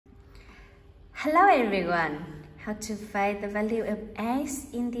Hello everyone! How to find the value of x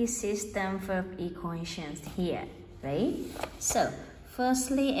in this system of equations here, right? So,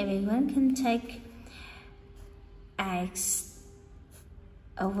 firstly, everyone can take x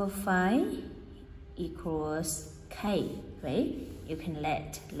over 5 equals k, right? You can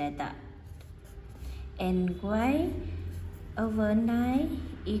let that. And y over 9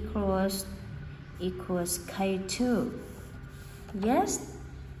 equals k2. Yes?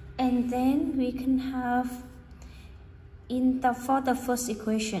 And then we can have for the first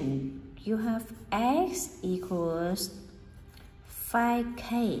equation, you have x equals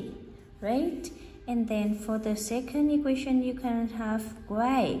 5k, right? And then for the second equation, you can have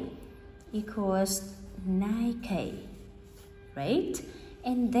y equals 9k, right?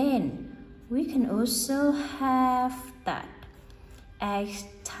 And then we can also have that x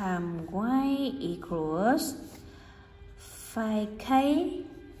times y equals 5k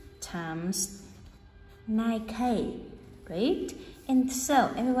times 9k, right? And so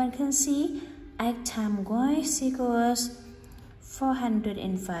everyone can see x times y equals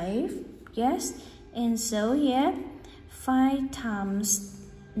 405, yes? And so here 5 times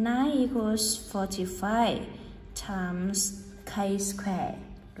 9 equals 45 times k squared,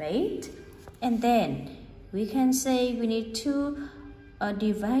 right? And then we can say we need to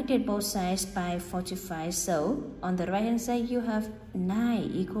divided both sides by 45. So on the right hand side you have 9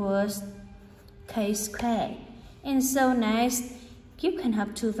 equals k squared. And so next you can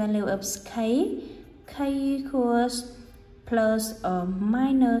have two values of k. K equals plus or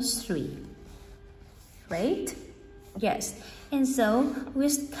minus 3, right? Yes. And so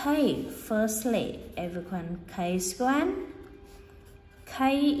with k, firstly everyone k squared,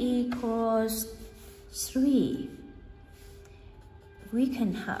 k equals 3. We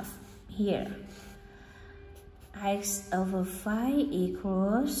can have here x over 5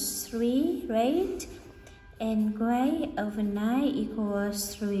 equals 3, right? And y over 9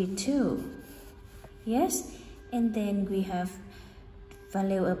 equals 3 too. Yes? And then we have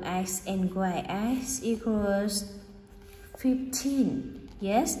value of x and y. X equals 15.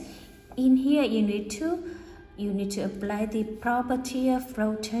 Yes? In here you need to apply the property of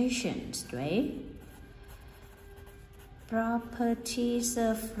rotations, right? Properties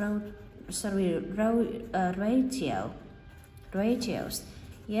of ratios,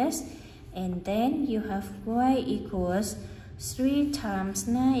 yes? And then you have y equals 3 times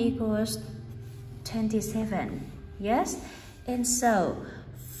 9 equals 27, yes? And so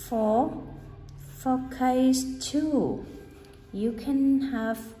for case 2 you can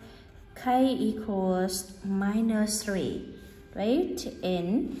have k equals minus 3, right?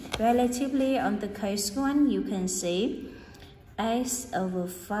 And relatively on the case 1 you can say x over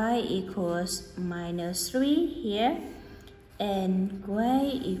 5 equals minus 3 here, and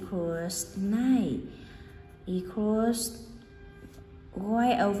y equals 9 equals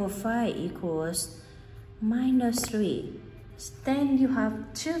y over 5 equals minus 3. Then you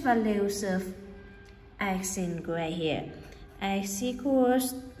have two values of x and y here. X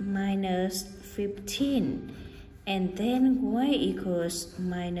equals minus 15 and then y equals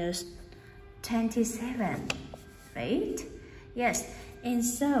minus 27, right? Yes, and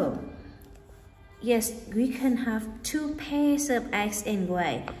so, yes, we can have two pairs of x and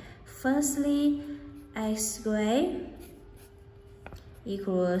y. Firstly, xy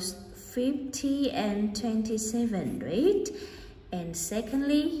equals 50 and 27, right? And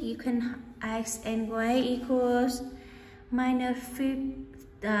secondly, you can x and y equals minus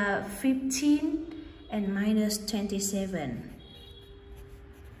 15 and minus 27.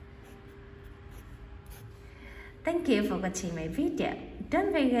 Thank you for watching my video.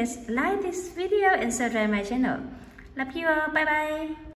 Don't forget to like this video and subscribe my channel. Love you all. Bye bye.